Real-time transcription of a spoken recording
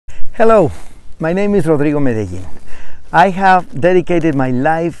Hello, my name is Rodrigo Medellin. I have dedicated my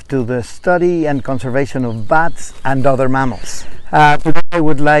life to the study and conservation of bats and other mammals. Today I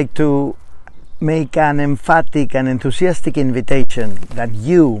would like to make an emphatic and enthusiastic invitation that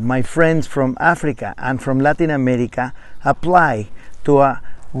you, my friends from Africa and from Latin America, apply to a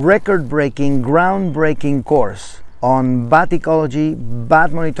record-breaking, groundbreaking course on bat ecology,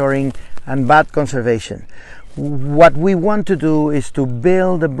 bat monitoring, and bat conservation. What we want to do is to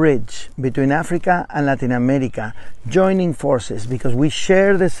build a bridge between Africa and Latin America, joining forces because we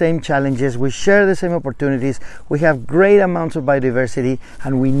share the same challenges, we share the same opportunities, we have great amounts of biodiversity,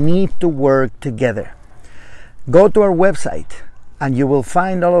 and we need to work together. Go to our website and you will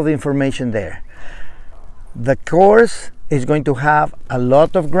find all of the information there. The course is going to have a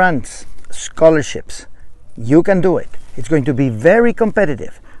lot of grants, scholarships. You can do it. It's going to be very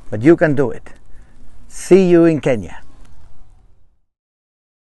competitive, but you can do it. See you in Kenya.